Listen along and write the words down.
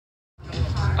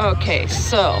Okay,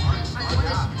 so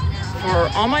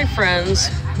for all my friends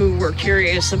who were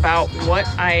curious about what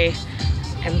I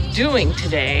am doing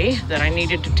today, that I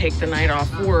needed to take the night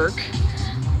off work,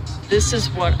 this is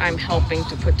what I'm helping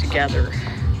to put together.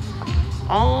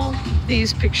 All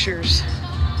these pictures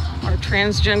are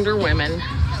transgender women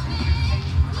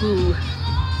who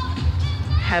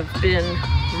have been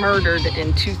murdered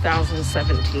in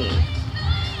 2017.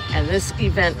 And this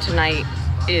event tonight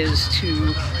is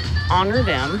to honor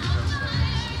them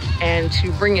and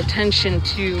to bring attention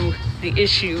to the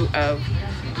issue of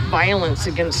violence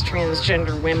against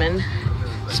transgender women,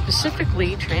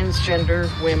 specifically transgender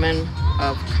women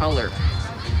of color.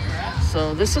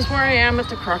 So this is where I am at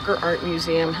the Crocker Art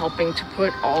Museum, helping to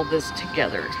put all this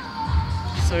together.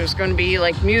 So there's going to be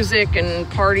like music and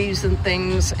parties and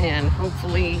things, and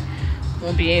hopefully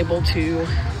we'll be able to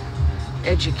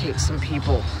educate some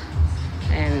people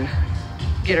and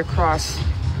get across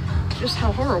just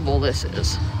how horrible this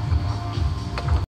is.